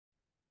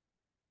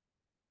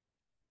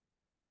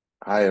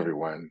Hi,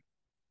 everyone.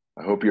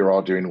 I hope you're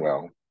all doing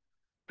well.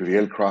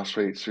 Gudiel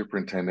Crosthwaite,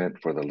 Superintendent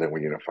for the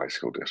Lynwood Unified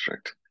School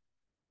District.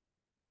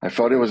 I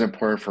felt it was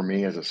important for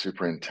me as a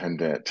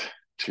superintendent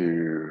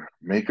to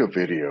make a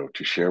video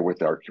to share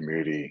with our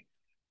community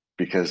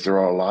because there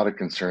are a lot of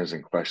concerns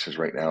and questions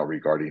right now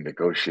regarding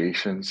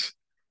negotiations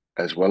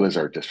as well as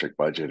our district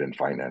budget and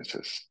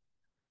finances.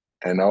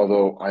 And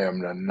although I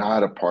am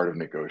not a part of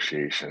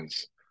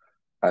negotiations,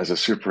 as a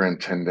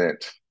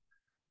superintendent,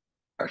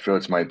 I feel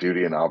it's my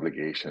duty and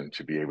obligation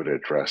to be able to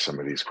address some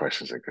of these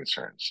questions and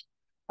concerns.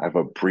 I have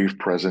a brief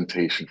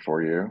presentation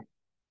for you.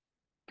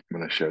 I'm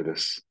going to show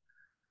this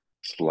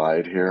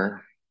slide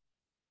here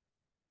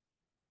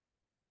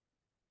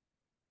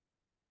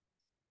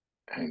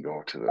and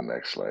go to the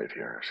next slide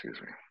here,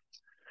 excuse me.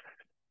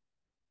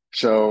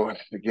 So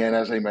again,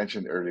 as I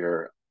mentioned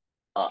earlier,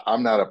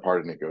 I'm not a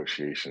part of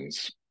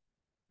negotiations.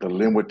 The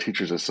Lynwood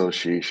Teachers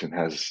Association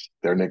has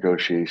their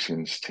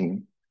negotiations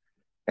team,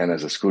 and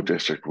as a school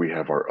district, we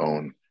have our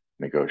own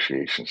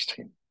negotiations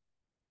team.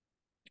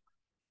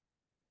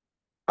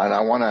 And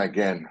I want to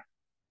again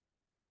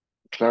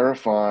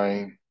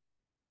clarify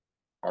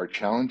our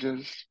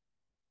challenges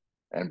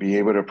and be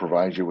able to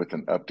provide you with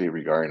an update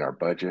regarding our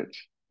budget,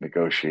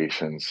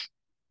 negotiations,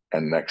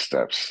 and next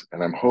steps.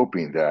 And I'm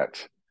hoping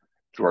that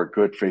through our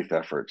good faith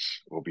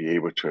efforts, we'll be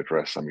able to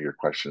address some of your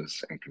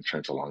questions and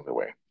concerns along the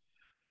way.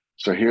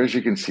 So here, as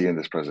you can see in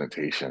this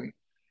presentation,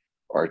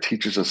 our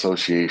Teachers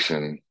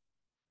Association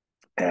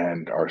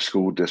and our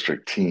school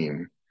district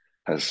team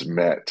has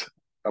met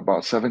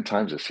about 7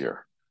 times this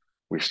year.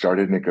 We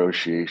started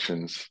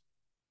negotiations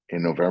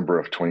in November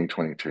of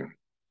 2022.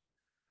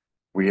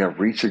 We have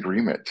reached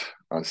agreement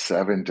on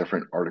 7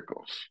 different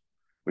articles,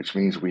 which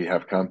means we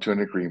have come to an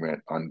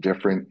agreement on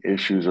different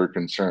issues or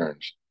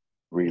concerns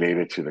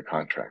related to the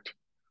contract.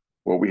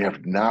 What we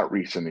have not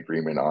reached an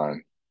agreement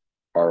on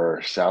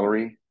are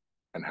salary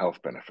and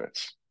health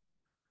benefits.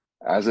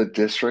 As a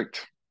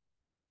district,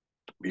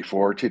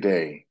 before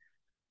today,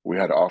 we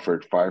had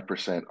offered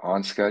 5%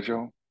 on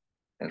schedule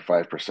and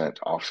 5%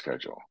 off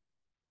schedule.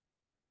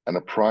 And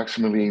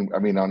approximately,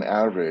 on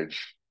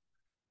average,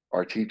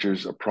 our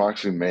teachers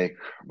approximately make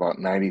about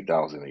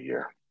 $90,000 a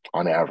year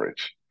on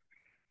average.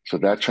 So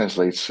that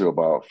translates to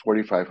about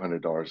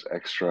 $4,500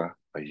 extra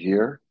a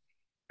year,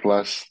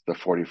 plus the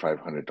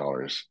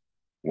 $4,500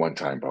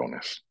 one-time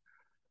bonus.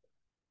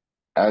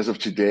 As of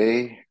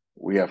today,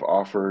 we have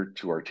offered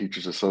to our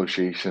Teachers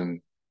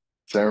Association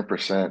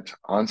 7%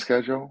 on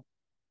schedule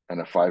and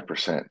a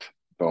 5%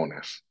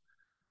 bonus.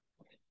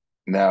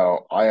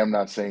 Now, I am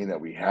not saying that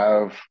we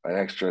have an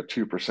extra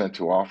 2%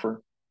 to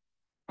offer.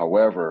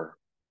 However,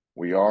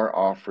 we are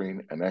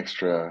offering an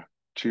extra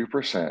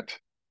 2%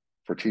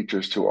 for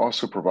teachers to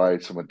also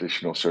provide some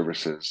additional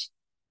services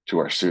to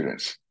our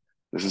students.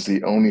 This is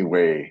the only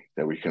way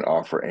that we can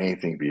offer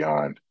anything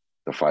beyond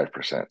the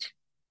 5%.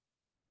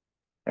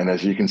 And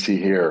as you can see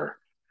here,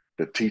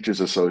 the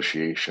Teachers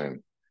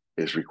Association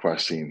is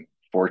requesting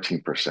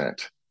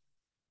 14%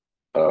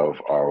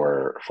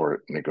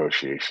 for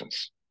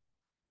negotiations.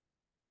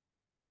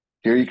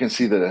 Here you can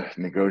see the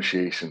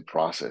negotiation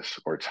process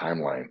or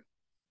timeline.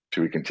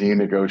 Do we continue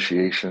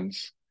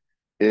negotiations?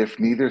 If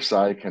neither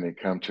side can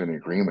come to an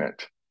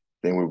agreement,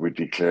 then we would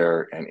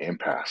declare an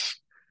impasse.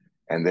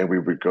 And then we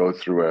would go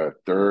through a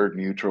third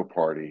neutral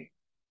party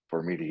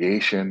for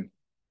mediation,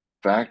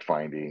 fact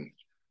finding,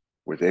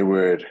 where they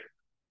would,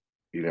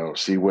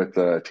 see what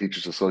the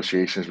Teachers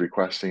Association is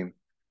requesting,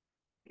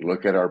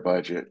 look at our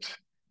budget,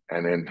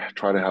 and then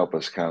try to help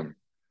us come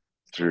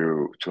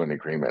through to an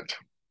agreement.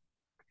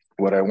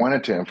 What I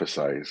wanted to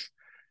emphasize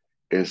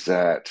is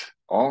that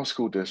all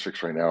school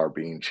districts right now are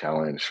being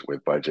challenged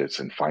with budgets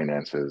and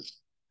finances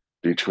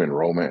due to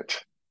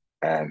enrollment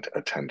and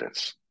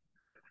attendance.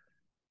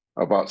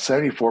 About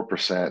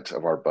 74%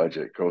 of our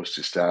budget goes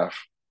to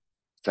staff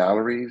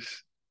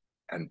salaries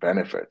and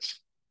benefits.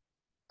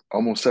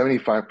 Almost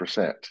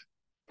 75%,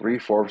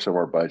 3/4 of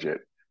our budget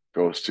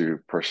goes to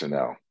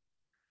personnel.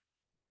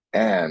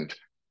 And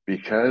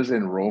because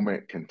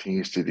enrollment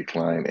continues to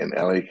decline in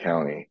LA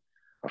County,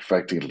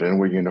 affecting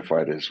Lynwood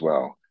Unified as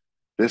well,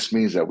 this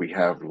means that we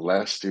have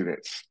less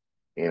students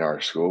in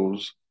our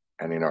schools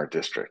and in our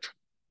district.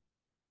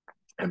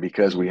 And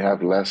because we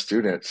have less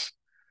students,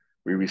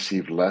 we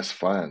receive less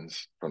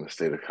funds from the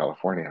state of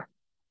California.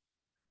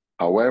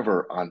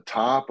 However, on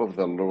top of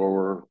the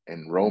lower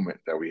enrollment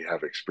that we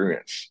have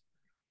experienced,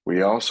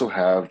 we also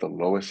have the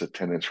lowest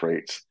attendance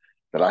rates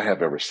that I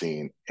have ever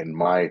seen in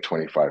my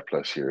 25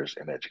 plus years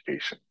in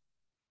education.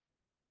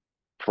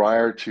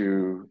 Prior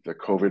to the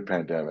COVID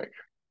pandemic,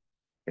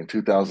 in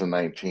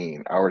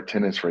 2019, our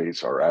attendance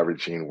rates were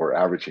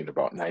averaging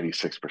about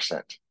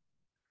 96%.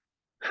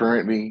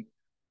 Currently,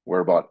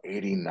 we're about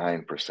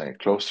 89%,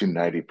 close to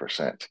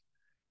 90%.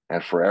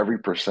 And for every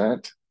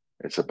percent,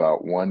 it's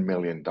about $1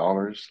 million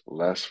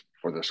less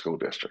for the school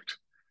district.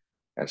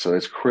 And so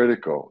it's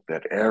critical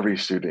that every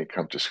student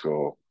come to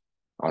school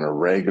on a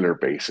regular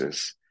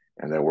basis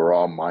and that we're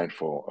all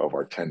mindful of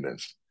our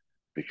attendance,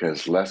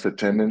 because less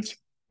attendance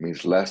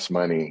means less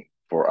money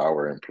for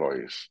our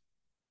employees.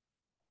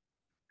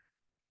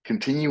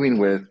 continuing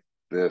with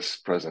this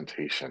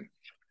presentation,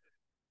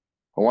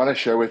 I want to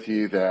share with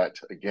you that,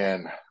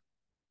 again,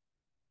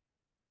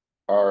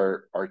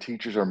 our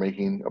teachers are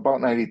making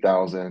about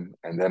 90,000,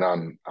 and then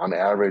on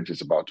average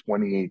it's about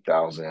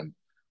 28,000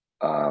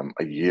 a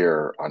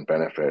year on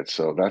benefits.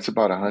 So that's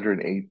about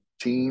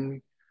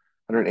 118,000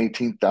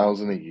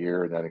 a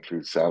year, and that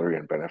includes salary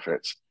and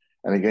benefits.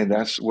 And again,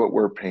 that's what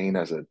we're paying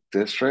as a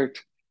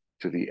district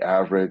to the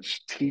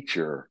average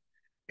teacher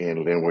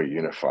in Lynwood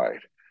Unified.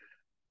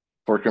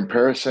 For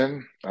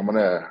comparison, I'm going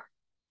to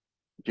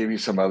give you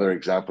some other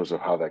examples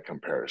of how that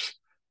compares.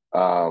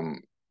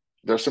 Um,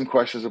 there's some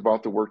questions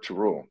about the work to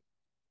rule.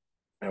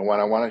 And what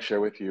I want to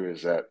share with you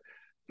is that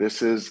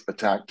this is a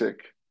tactic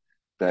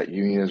that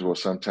unions will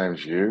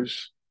sometimes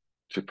use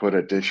to put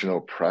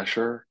additional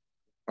pressure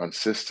on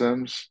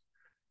systems,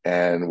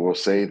 and will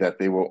say that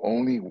they will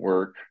only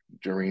work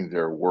during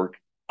their work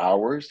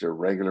hours, their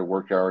regular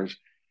work hours.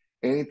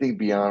 Anything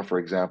beyond, for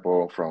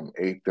example, from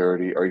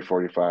 8:30 or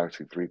 8:45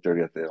 to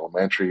 3:30 at the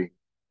elementary,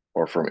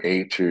 or from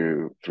 8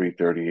 to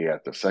 3:30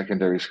 at the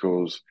secondary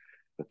schools,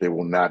 that they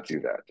will not do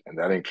that. And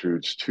that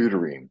includes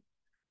tutoring,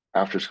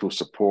 after school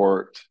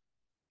support,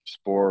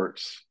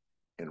 sports,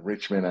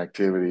 enrichment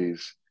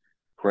activities,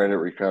 credit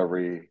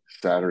recovery,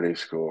 Saturday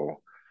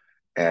school.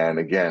 And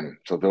again,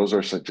 so those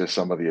are just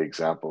some of the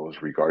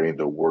examples regarding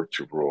the work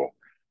to rule.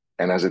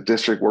 And as a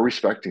district, we're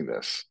respecting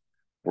this.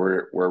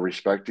 We're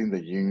respecting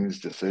the union's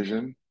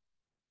decision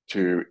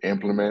to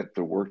implement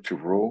the work to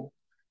rule,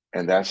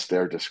 and that's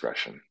their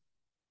discretion.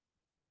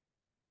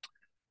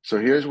 So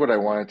here's what I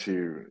wanted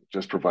to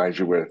just provide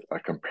you with a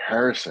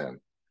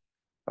comparison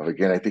of,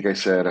 again, I think I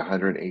said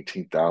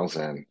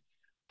 118,000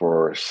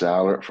 for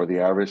salary, for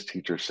the average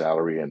teacher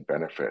salary and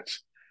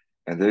benefits.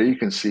 And there you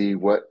can see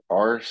what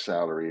our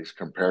salaries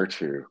compare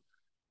to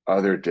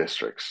other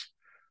districts.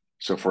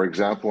 So for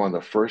example, on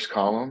the first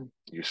column,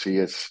 you see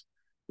it's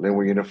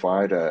Lynwood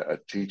Unified, a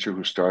teacher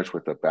who starts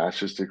with a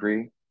bachelor's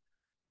degree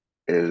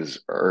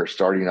is or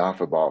starting off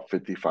about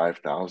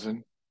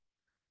 55,000.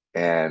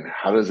 And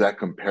how does that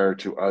compare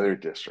to other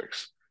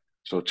districts?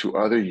 So to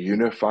other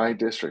unified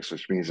districts,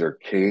 which means they're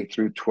K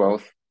through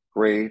 12th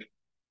grade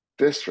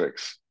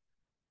districts,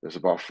 there's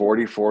about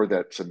 44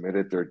 that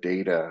submitted their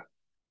data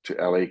to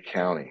LA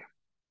County.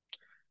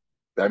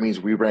 That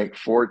means we rank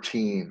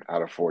 14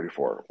 out of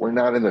 44. We're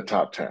not in the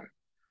top 10,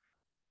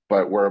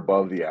 but we're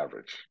above the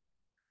average.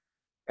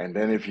 And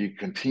then if you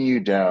continue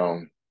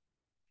down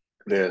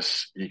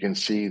this, you can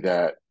see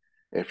that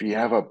if you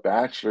have a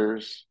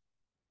bachelor's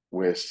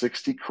with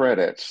 60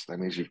 credits, that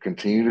means you've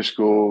continued to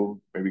school,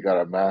 maybe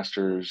got a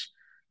master's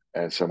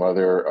and some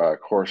other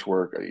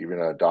coursework, even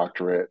a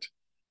doctorate.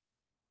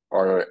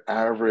 Our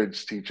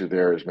average teacher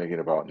there is making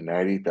about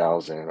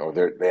 90,000, or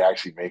they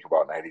actually make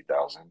about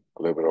 90,000,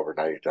 a little bit over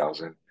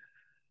 90,000.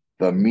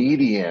 The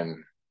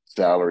median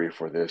salary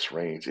for this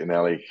range in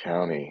LA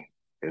County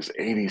is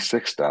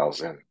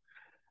 86,000.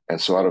 And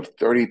so out of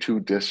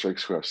 32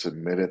 districts who have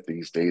submitted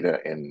these data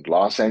in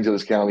Los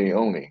Angeles County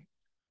only,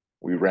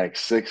 we rank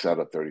 6 out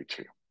of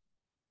 32.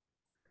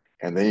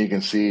 And then you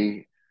can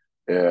see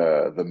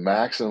the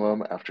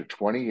maximum after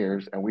 20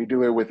 years, and we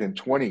do it within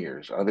 20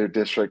 years. Other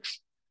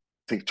districts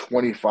take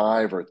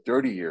 25 or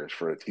 30 years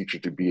for a teacher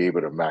to be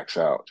able to max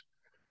out.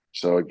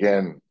 So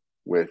again,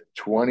 with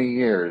 20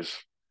 years,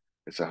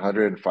 it's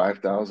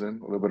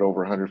 105,000, a little bit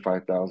over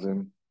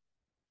 105,000,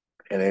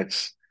 and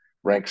it's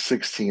ranked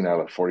 16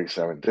 out of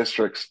 47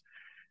 districts.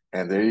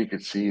 And there you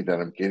can see that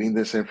I'm getting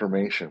this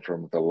information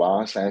from the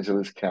Los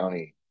Angeles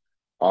County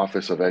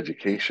Office of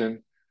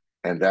Education,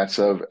 and that's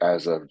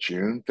as of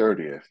June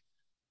 30th,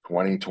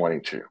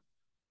 2022.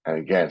 And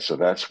again, so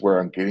that's where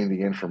I'm getting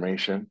the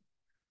information,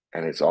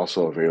 and it's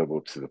also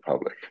available to the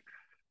public.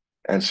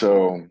 And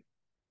so,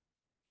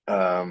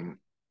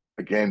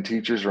 again,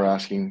 teachers are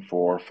asking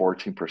for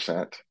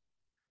 14%.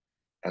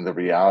 And the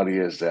reality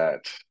is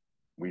that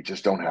we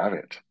just don't have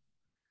it.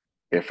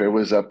 If it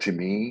was up to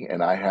me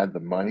and I had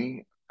the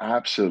money,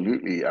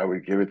 absolutely, I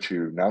would give it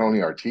to not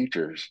only our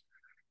teachers,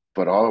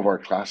 but all of our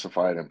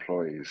classified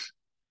employees.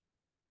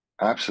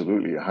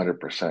 Absolutely,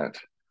 100%.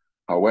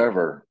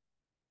 However,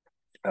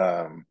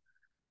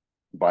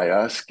 by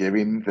us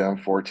giving them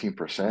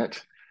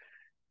 14%,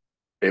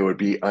 it would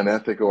be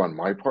unethical on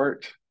my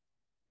part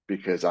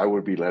because I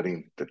would be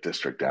letting the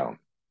district down.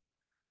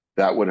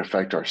 That would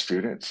affect our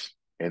students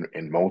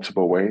in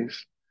multiple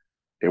ways.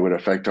 It would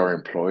affect our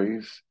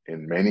employees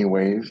in many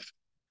ways,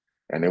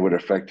 and it would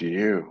affect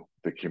you,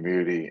 the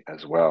community,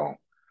 as well.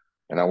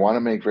 And I want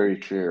to make very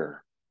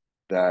clear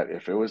that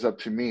if it was up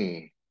to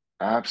me,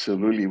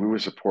 absolutely, we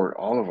would support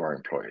all of our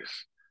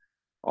employees.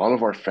 All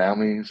of our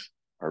families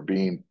are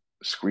being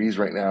squeezed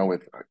right now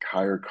with a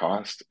higher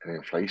cost and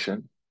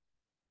inflation,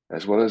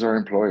 as well as our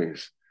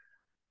employees.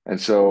 And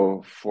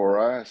so for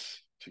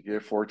us to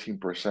give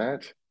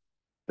 14%,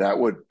 that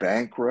would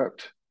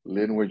bankrupt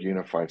Lynwood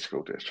Unified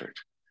School District.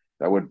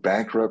 That would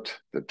bankrupt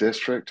the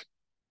district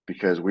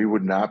because we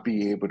would not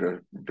be able to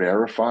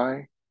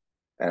verify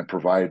and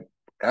provide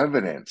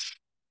evidence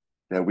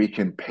that we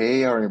can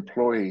pay our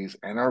employees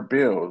and our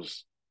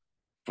bills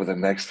for the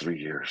next 3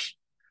 years.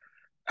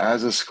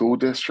 As a school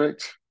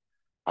district,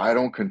 I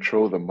don't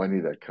control the money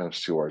that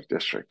comes to our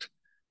district.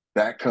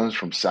 That comes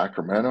from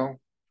Sacramento,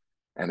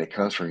 and it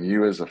comes from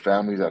you as the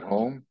families at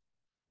home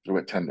through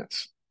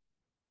attendance.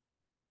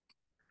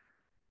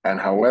 And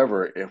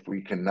however, if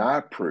we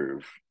cannot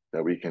prove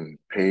that we can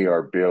pay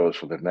our bills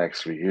for the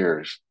next 3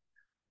 years,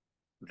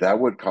 that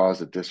would cause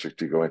the district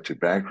to go into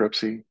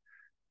bankruptcy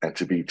and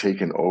to be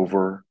taken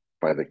over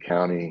by the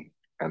county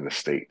and the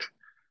state.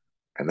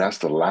 And that's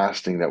the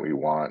last thing that we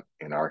want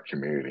in our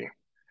community.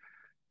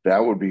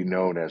 That would be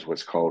known as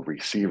what's called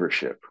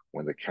receivership,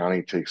 when the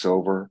county takes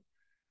over.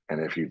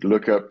 And if you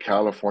look up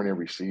California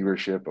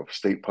receivership of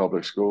state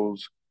public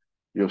schools,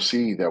 you'll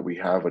see that we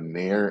have a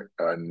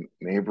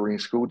neighboring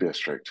school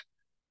district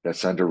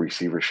that's under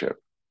receivership,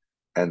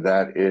 and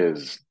that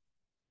is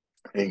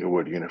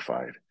Inglewood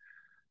Unified.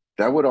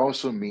 That would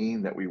also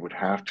mean that we would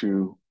have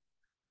to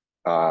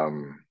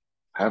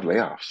have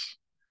layoffs,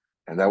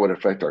 and that would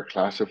affect our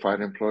classified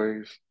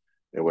employees.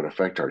 It would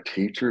affect our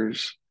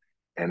teachers,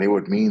 and it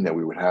would mean that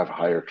we would have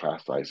higher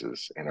class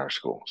sizes in our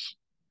schools.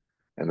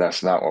 And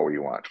that's not what we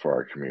want for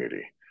our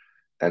community.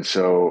 And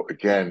so,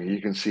 again,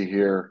 you can see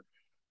here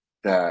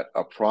that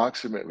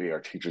approximately our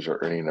teachers are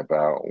earning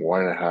about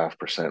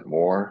 1.5%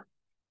 more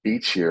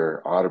each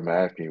year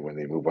automatically when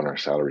they move on our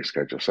salary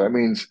schedule. So that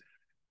means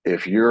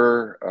if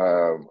you're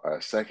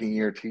a second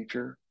year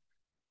teacher,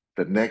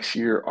 the next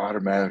year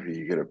automatically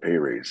you get a pay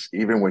raise,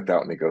 even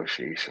without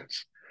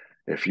negotiations.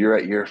 If you're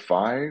at year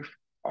 5,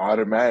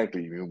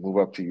 automatically you move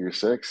up to year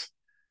 6,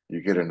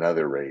 you get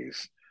another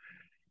raise.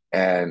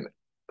 And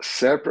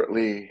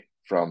separately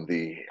from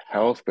the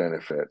health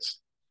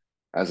benefits,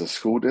 as a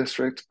school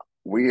district,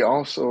 we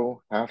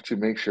also have to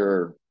make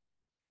sure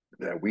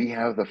that we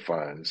have the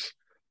funds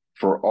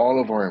for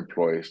all of our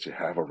employees to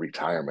have a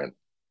retirement,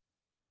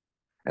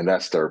 and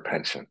that's their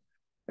pension.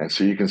 And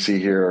so you can see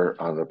here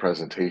on the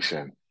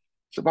presentation,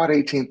 it's about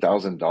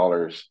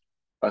 $18,000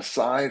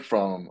 aside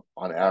from,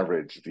 on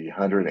average, the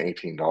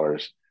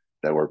 $118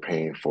 that we're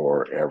paying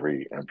for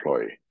every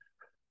employee.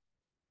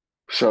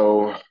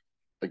 So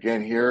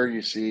again, here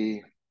you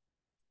see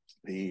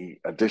the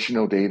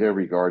additional data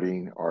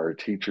regarding our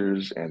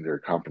teachers and their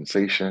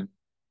compensation,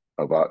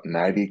 about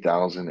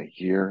 $90,000 a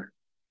year.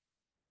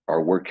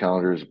 Our work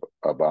calendar is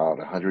about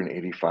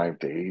 185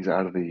 days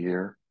out of the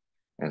year.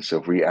 And so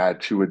if we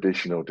add 2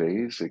 additional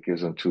days, it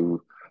gives them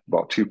to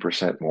about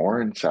 2%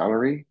 more in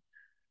salary.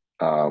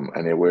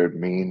 And it would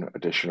mean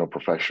additional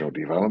professional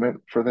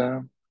development for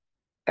them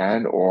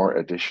and or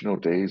additional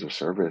days of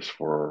service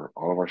for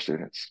all of our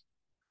students.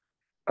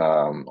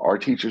 Our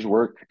teachers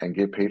work and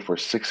get paid for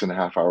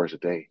 6.5 hours a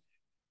day.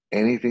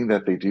 Anything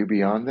that they do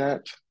beyond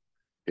that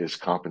is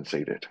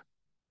compensated.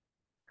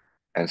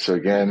 And so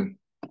again,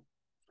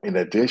 in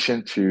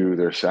addition to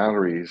their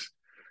salaries,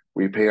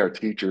 we pay our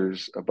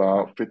teachers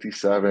about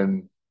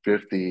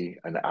 $57.50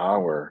 an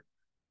hour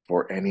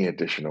for any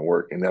additional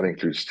work. And that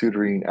includes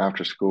tutoring,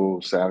 after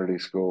school, Saturday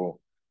school.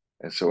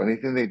 And so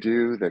anything they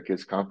do that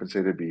gets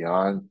compensated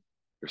beyond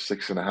their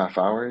 6.5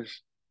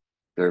 hours,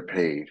 they're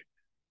paid.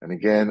 And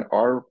again,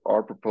 our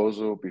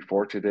proposal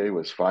before today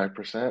was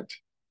 5%.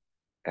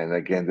 And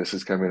again, this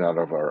is coming out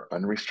of our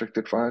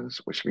unrestricted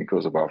funds, which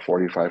equals about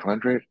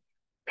 4,500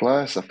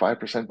 plus a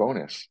 5%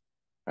 bonus,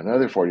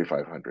 another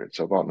 4,500.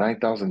 So about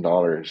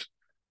 $9,000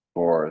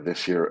 for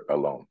this year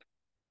alone.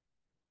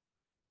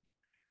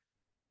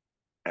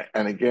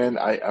 And again,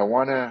 I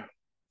want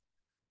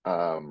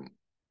to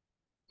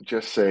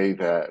just say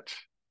that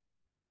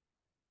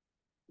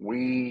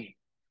we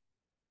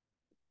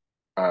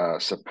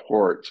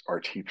support our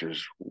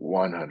teachers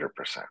 100%.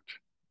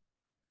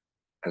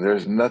 And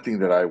there's nothing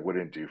that I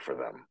wouldn't do for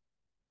them.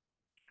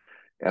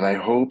 And I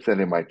hope that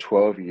in my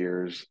 12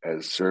 years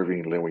as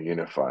serving Lynwood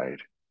Unified,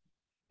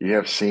 you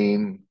have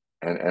seen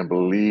and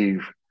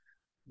believe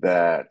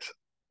that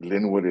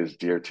Lynwood is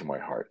dear to my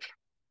heart,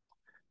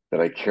 that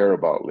I care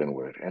about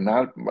Lynwood, and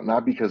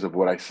not because of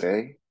what I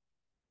say,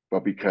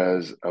 but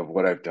because of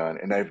what I've done.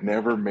 And I've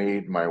never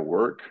made my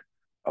work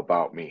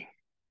about me.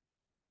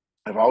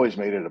 I've always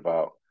made it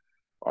about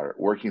our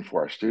working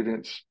for our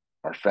students,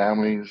 our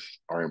families,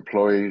 our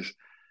employees,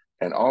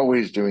 and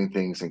always doing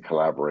things in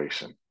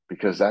collaboration,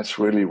 because that's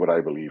really what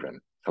I believe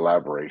in,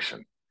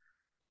 collaboration.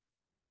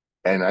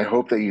 And I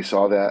hope that you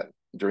saw that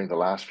during the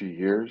last few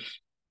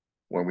years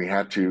when we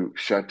had to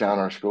shut down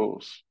our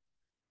schools.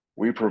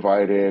 We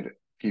provided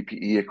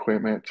PPE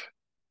equipment.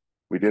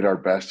 We did our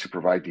best to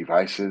provide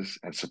devices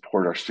and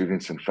support our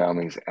students and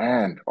families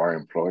and our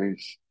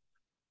employees.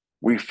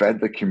 We fed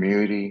the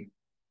community.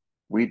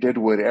 We did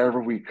whatever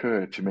we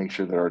could to make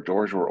sure that our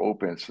doors were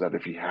open so that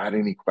if you had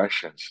any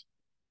questions,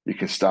 you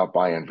can stop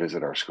by and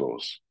visit our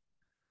schools.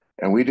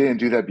 And we didn't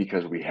do that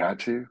because we had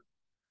to.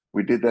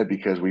 We did that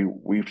because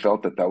we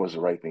felt that that was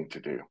the right thing to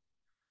do.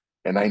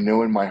 And I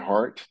know in my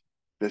heart,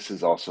 this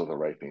is also the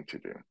right thing to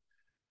do.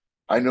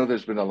 I know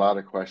there's been a lot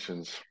of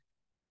questions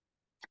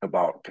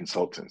about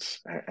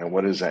consultants and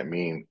what does that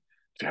mean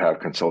to have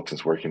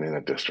consultants working in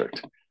a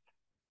district.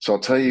 So I'll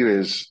tell you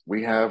is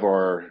we have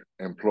our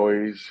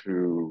employees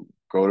who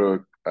go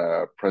to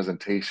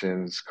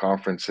presentations,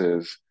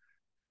 conferences,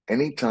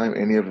 anytime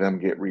any of them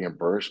get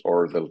reimbursed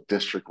or the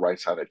district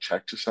writes out a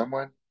check to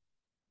someone,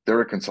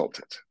 they're a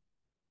consultant.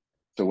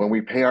 So when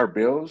we pay our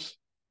bills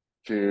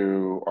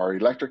to our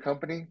electric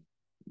company,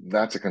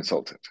 that's a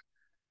consultant.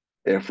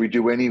 If we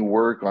do any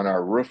work on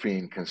our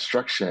roofing,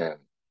 construction,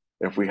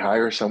 if we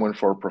hire someone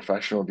for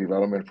professional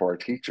development for our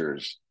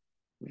teachers,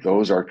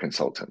 those are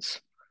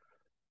consultants.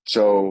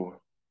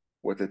 So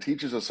what the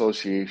Teachers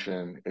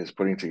Association is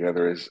putting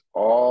together is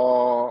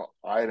all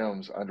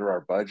items under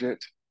our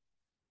budget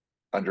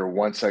under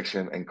one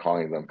section and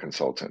calling them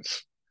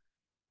consultants.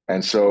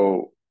 And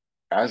so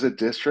as a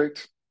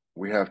district,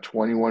 we have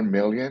 21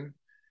 million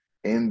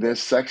in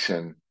this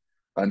section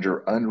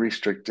under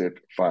unrestricted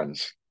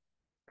funds.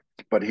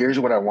 But here's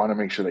what I want to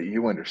make sure that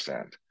you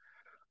understand.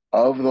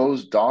 Of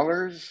those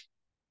dollars,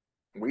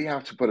 we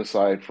have to put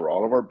aside for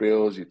all of our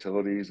bills,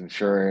 utilities,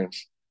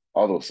 insurance,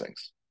 all those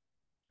things.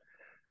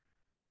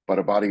 But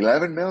about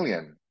 11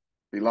 million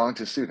belong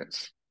to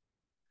students.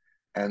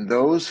 And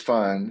those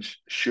funds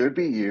should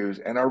be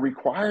used and are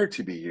required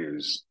to be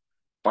used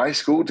by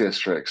school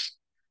districts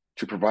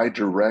to provide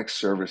direct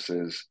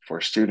services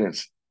for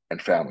students and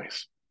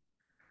families.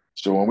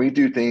 So when we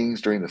do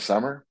things during the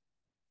summer,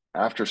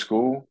 after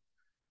school,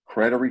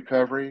 credit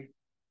recovery,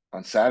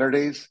 on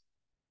Saturdays,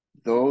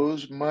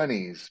 those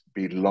monies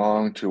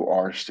belong to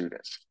our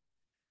students.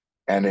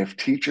 And if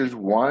teachers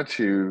want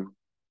to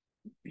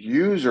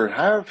use or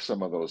have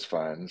some of those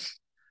funds,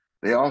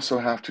 they also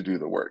have to do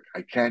the work.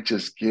 I can't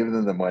just give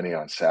them the money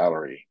on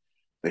salary.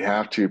 They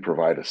have to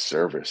provide a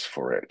service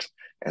for it.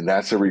 And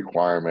that's a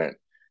requirement,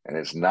 and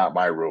it's not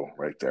my rule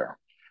right there.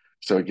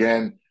 So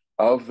again,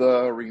 of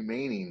the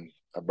remaining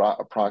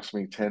about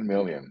approximately 10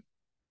 million,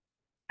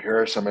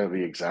 here are some of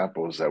the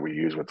examples that we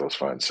use with those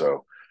funds.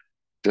 So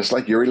just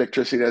like your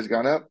electricity has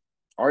gone up,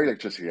 our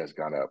electricity has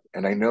gone up.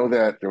 And I know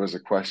that there was a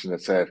question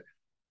that said,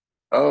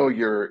 oh,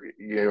 your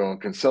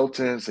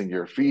consultants and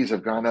your fees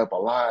have gone up a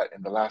lot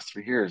in the last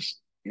 3 years.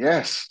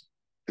 Yes,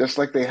 just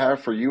like they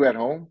have for you at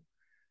home,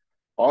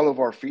 all of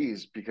our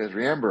fees, because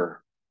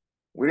remember,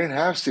 we didn't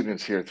have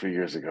students here 3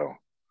 years ago.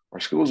 Our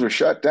schools were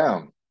shut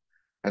down.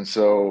 And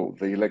so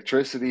the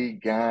electricity,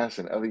 gas,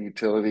 and other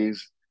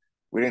utilities,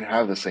 we didn't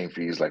have the same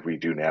fees like we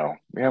do now.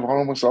 We have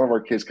almost all of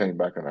our kids coming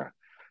back on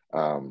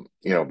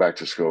back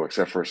to school,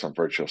 except for some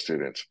virtual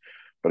students.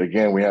 But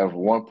again, we have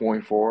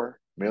 1.4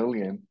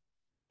 million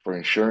for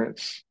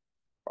insurance.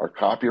 Our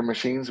copier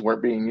machines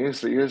weren't being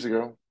used 3 years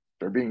ago.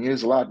 They're being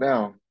used a lot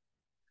now.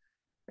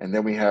 And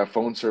then we have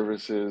phone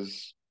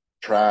services,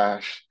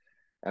 trash.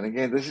 And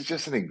again, this is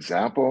just an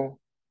example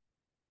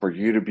for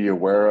you to be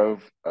aware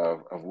of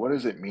what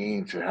does it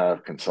mean to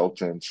have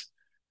consultants.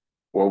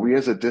 Well, we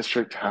as a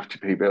district have to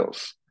pay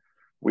bills.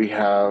 We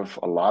have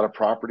a lot of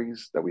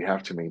properties that we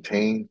have to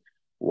maintain,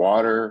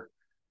 water,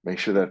 make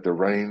sure that they're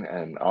running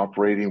and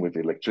operating with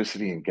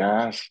electricity and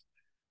gas.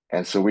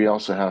 And so we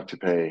also have to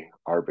pay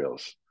our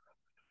bills.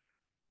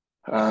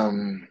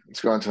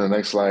 Let's go on to the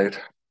next slide.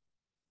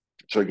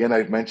 So again,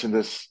 I've mentioned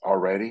this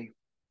already.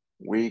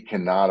 We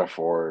cannot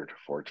afford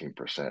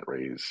 14%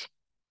 raise.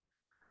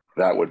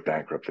 That would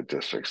bankrupt the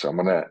district. So I'm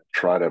going to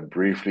try to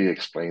briefly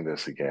explain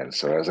this again.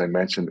 So as I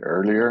mentioned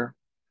earlier,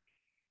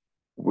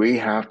 we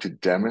have to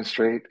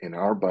demonstrate in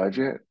our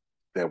budget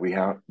that we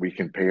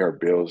can pay our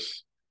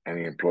bills and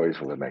the employees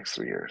for the next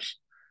 3 years.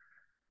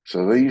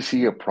 So there you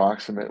see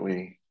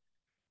approximately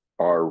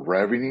our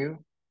revenue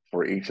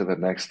for each of the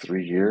next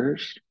 3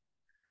 years.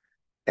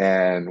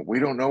 And we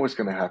don't know what's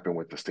going to happen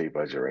with the state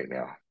budget right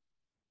now.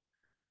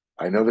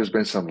 I know there's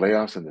been some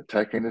layoffs in the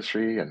tech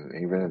industry and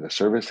even in the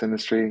service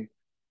industry.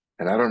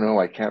 And I don't know,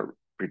 I can't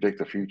predict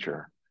the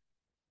future.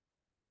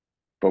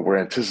 But we're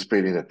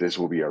anticipating that this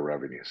will be our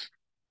revenues.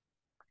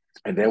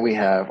 And then we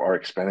have our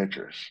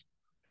expenditures.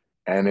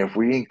 And if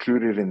we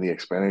included in the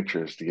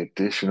expenditures the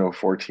additional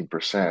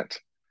 14%,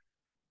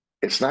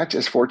 it's not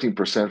just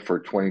 14% for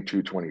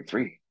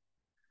 22-23.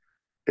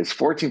 It's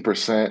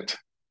 14%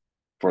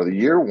 for the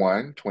year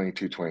one,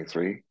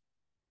 22-23.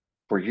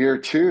 For year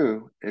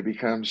two, it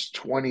becomes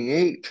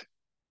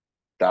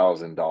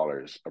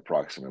 $28,000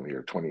 approximately,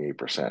 or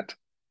 28%.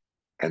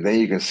 And then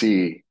you can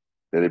see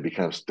that it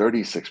becomes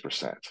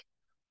 36%.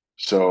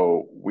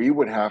 So we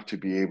would have to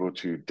be able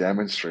to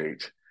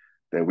demonstrate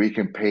that we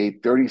can pay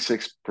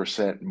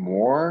 36%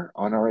 more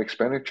on our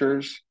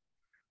expenditures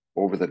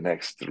over the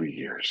next 3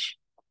 years.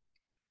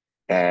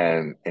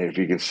 And if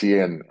you can see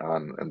in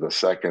the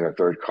second or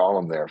third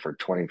column there for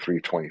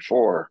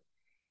 23-24,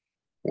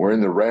 we're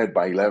in the red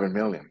by 11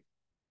 million.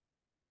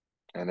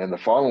 And in the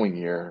following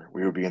year,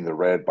 we would be in the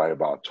red by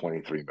about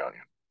 23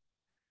 million.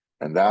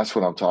 And that's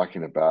what I'm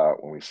talking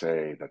about when we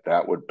say that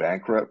that would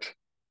bankrupt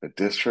the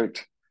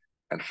district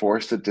and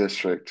force the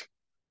district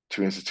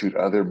to institute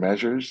other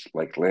measures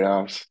like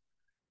layoffs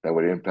that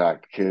would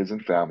impact kids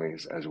and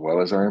families as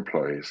well as our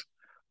employees.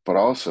 But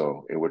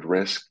also, it would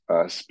risk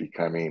us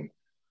becoming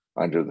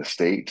under the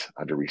state,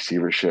 under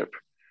receivership,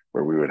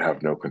 where we would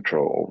have no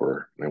control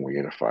over Lynwood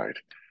Unified.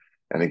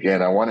 And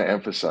again, I want to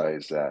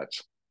emphasize that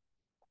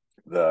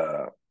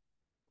the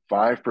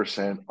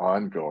 5%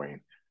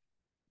 ongoing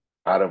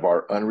out of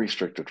our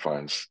unrestricted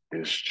funds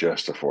is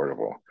just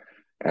affordable.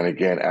 And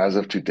again, as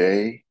of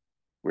today,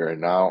 we are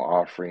now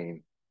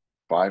offering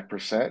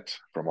 5%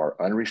 from our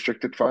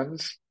unrestricted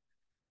funds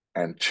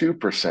and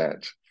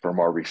 2% from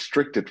our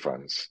restricted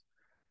funds.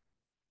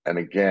 And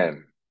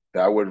again,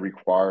 that would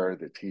require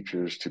the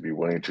teachers to be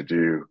willing to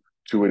do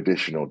 2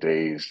 additional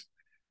days,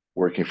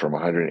 working from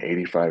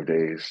 185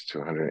 days to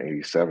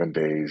 187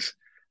 days.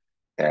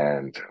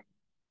 And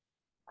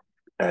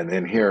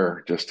then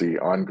here, just the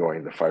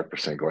ongoing, the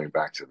 5% going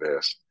back to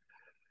this,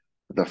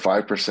 the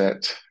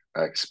 5%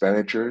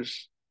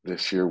 expenditures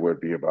this year would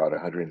be about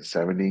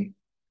 $170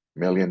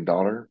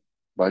 million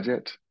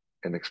budget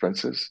in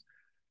expenses.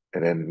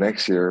 And then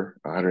next year,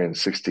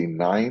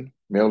 169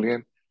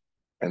 million.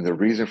 And the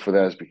reason for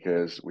that is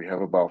because we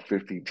have about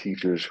 50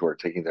 teachers who are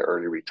taking the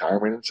early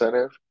retirement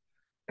incentive.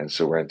 And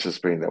so we're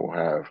anticipating that we'll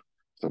have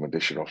some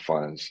additional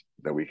funds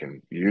that we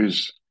can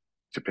use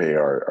to pay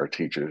our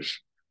teachers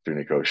through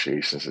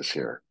negotiations this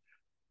year.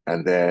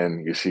 And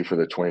then you see for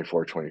the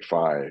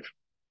 24-25,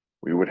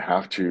 we would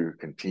have to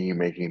continue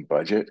making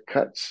budget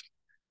cuts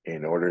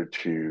in order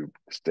to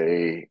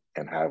stay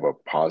and have a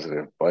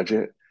positive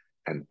budget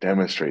and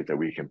demonstrate that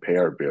we can pay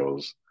our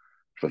bills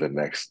for the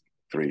next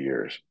 3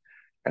 years.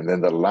 And then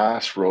the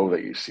last row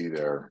that you see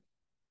there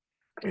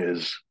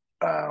is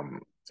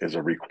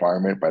a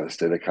requirement by the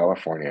state of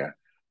California.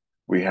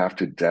 We have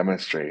to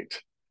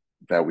demonstrate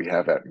that we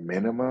have at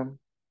minimum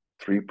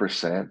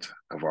 3%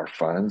 of our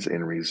funds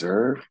in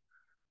reserve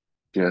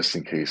just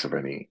in case of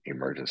any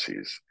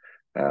emergencies.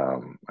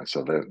 And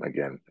so then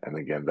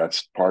again,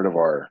 that's part of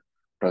our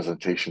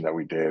presentation that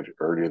we did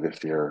earlier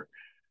this year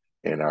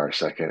in our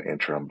second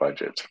interim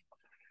budget.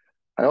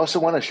 I also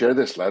want to share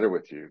this letter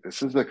with you.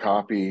 This is the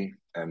copy,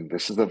 and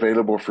this is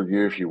available for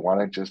you if you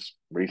want to just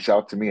reach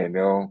out to me. I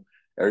know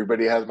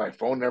everybody has my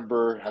phone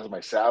number, has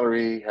my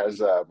salary, has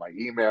my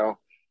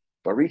email,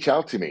 but reach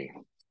out to me.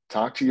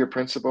 Talk to your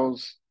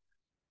principals.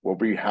 We'll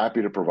be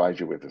happy to provide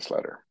you with this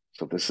letter.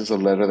 So this is a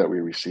letter that we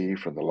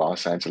received from the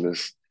Los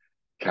Angeles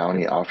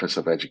County Office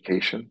of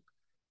Education.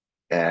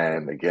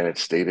 And again,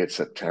 it's dated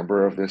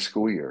September of this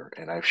school year.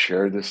 And I've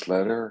shared this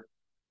letter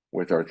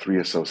with our 3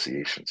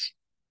 associations,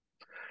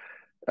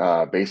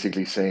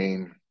 basically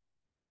saying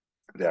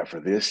that for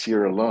this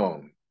year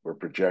alone, we're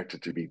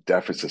projected to be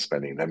deficit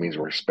spending. That means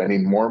we're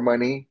spending more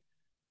money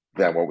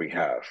than what we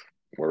have.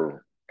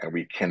 And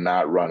we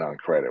cannot run on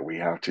credit. We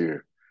have to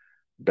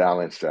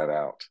balance that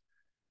out.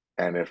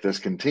 And if this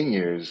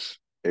continues,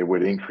 it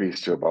would increase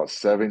to about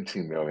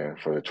 17 million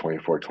for the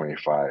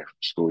 24-25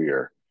 school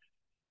year.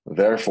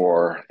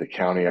 Therefore, the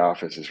county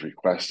office is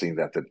requesting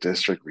that the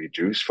district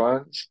reduce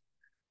funds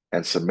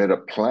and submit a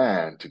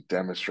plan to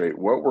demonstrate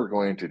what we're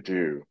going to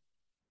do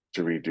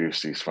to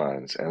reduce these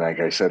funds. And like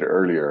I said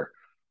earlier,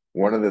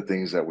 one of the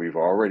things that we've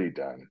already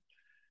done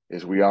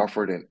is we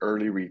offered an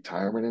early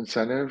retirement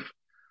incentive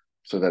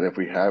so that if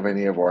we have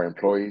any of our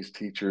employees,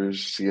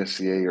 teachers,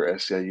 CSCA or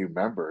SEIU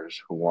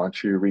members who want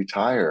to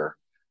retire,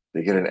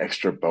 they get an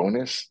extra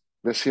bonus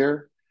this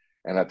year.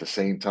 And at the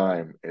same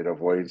time, it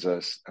avoids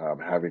us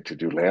having to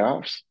do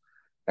layoffs.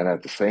 And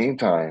at the same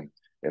time,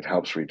 it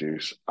helps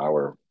reduce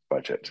our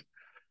budget.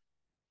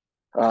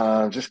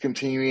 Just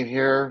continuing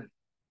here.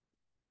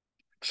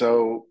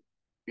 So,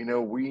 you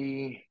know,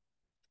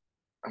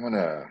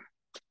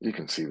 you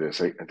can see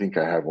this. I think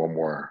I have one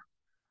more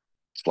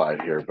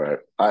slide here, but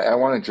I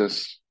want to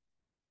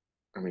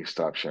let me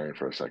stop sharing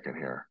for a second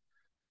here.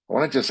 I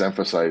want to just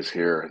emphasize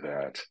here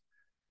that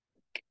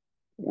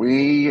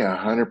we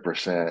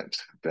 100%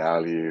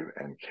 value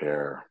and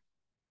care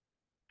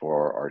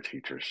for our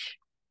teachers.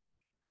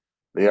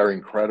 They are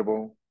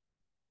incredible.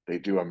 They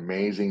do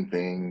amazing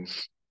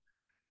things,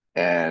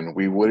 and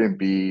we wouldn't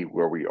be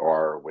where we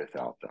are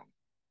without them.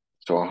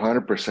 So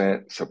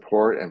 100%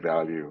 support and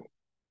value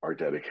our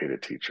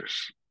dedicated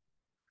teachers.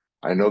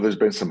 I know there's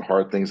been some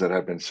hard things that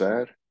have been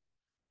said,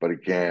 but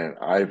again,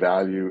 I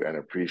value and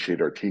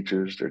appreciate our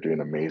teachers. They're doing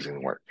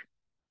amazing work.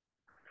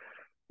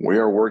 We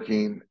are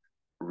working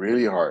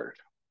really hard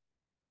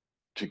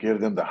to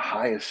give them the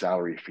highest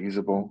salary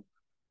feasible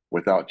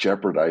without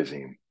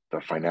jeopardizing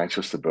the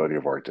financial stability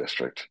of our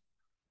district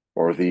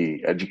or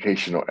the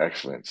educational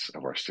excellence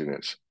of our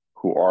students,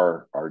 who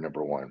are our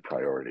 #1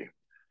 priority.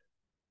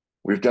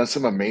 We've done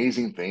some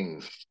amazing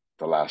things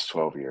the last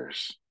 12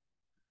 years.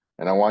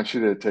 And I want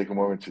you to take a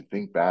moment to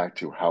think back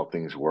to how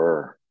things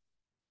were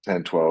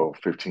 10, 12,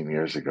 15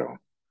 years ago.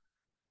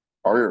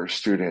 Our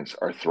students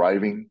are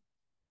thriving.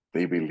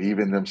 They believe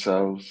in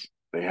themselves.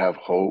 They have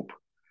hope,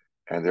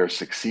 and they're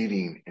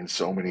succeeding in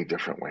so many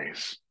different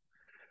ways.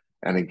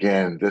 And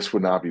again, this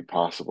would not be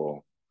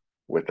possible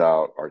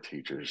without our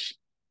teachers.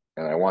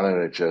 And I wanted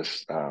to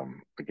just,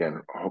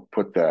 again,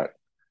 put that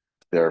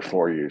there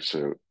for you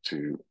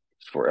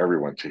for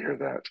everyone to hear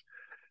that.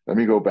 Let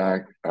me go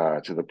back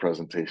to the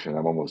presentation.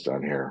 I'm almost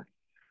done here.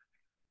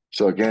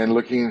 So again,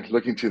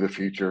 looking to the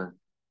future,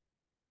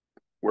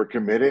 we're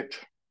committed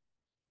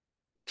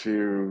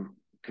to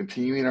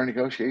continuing our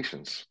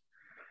negotiations.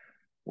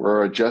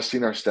 We're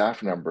adjusting our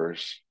staff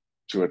numbers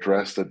to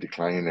address the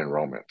declining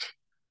enrollment.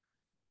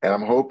 And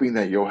I'm hoping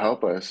that you'll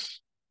help us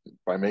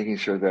by making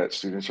sure that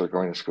students are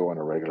going to school on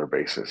a regular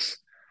basis.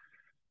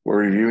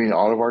 We're reviewing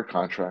all of our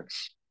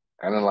contracts,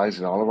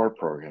 analyzing all of our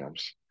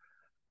programs.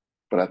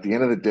 But at the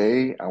end of the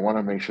day, I want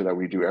to make sure that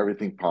we do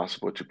everything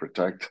possible to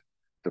protect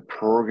the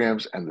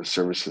programs and the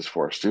services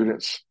for our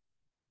students,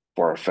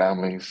 for our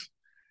families,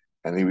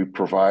 and then we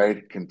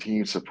provide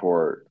continued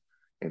support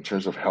in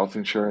terms of health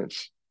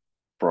insurance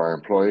for our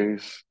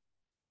employees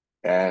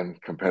and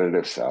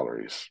competitive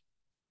salaries.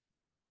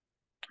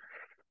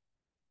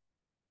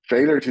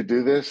 Failure to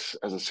do this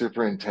as a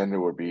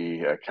superintendent would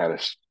be a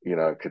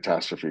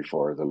catastrophe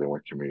for the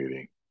Lynwood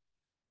community.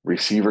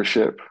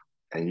 Receivership,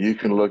 and you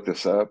can look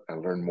this up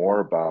and learn more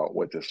about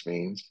what this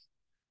means.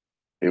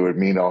 It would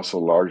mean also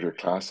larger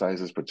class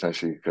sizes,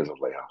 potentially because of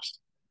layoffs.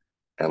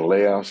 And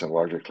layoffs and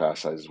larger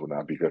class sizes would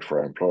not be good for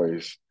our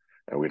employees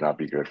and would not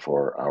be good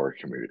for our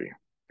community.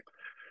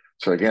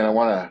 So again, I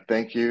want to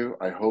thank you.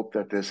 I hope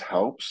that this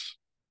helps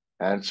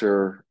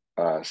answer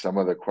some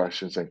of the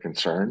questions and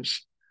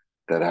concerns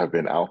that have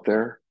been out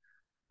there.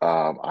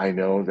 I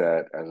know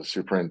that as a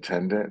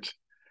superintendent,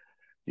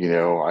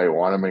 I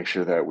want to make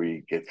sure that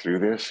we get through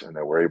this and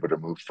that we're able to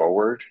move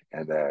forward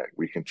and that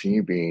we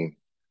continue being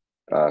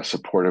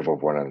supportive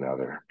of one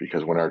another,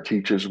 because when our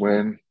teachers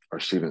win, our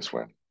students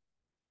win.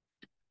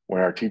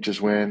 When our teachers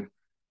win,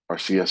 our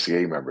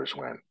CSCA members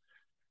win.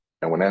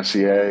 And when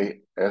CSCA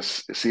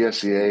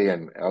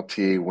and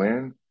LTA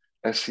win,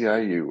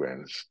 SCIU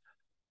wins.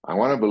 I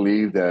want to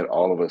believe that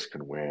all of us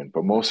can win,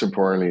 but most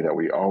importantly, that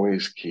we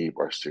always keep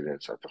our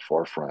students at the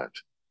forefront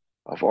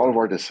of all of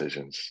our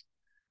decisions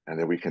and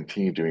that we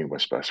continue doing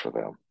what's best for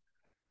them.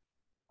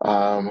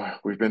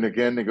 We've been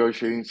again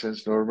negotiating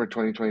since November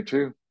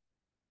 2022,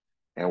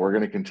 and we're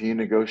going to continue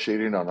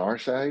negotiating on our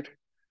side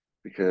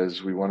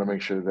because we want to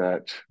make sure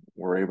that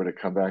we're able to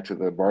come back to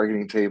the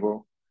bargaining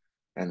table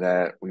and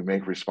that we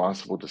make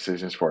responsible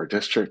decisions for our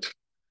district.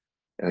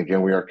 And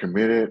again, we are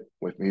committed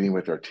with meeting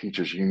with our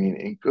teachers union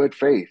in good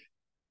faith,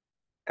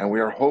 and we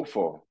are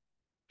hopeful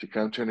to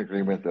come to an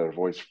agreement that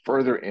avoids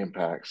further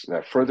impacts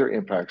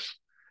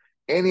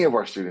any of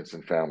our students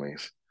and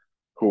families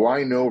who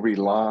I know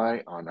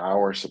rely on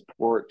our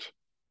support,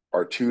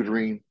 our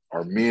tutoring,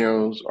 our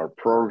meals, our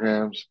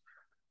programs,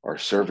 our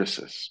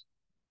services.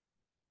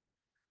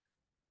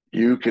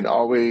 You can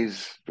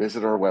always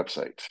visit our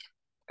website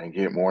and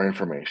get more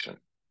information.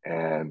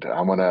 And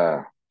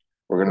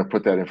we're gonna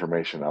put that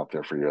information out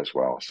there for you as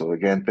well. So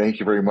again, thank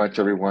you very much,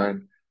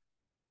 everyone.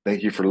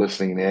 Thank you for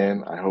listening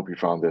in. I hope you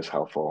found this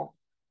helpful.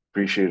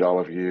 Appreciate all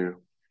of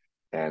you.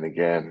 And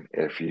again,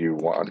 if you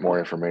want more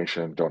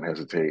information, don't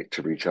hesitate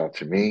to reach out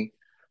to me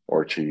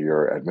or to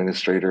your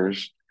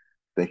administrators.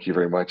 Thank you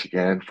very much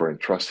again for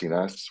entrusting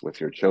us with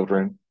your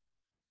children.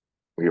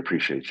 We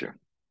appreciate you.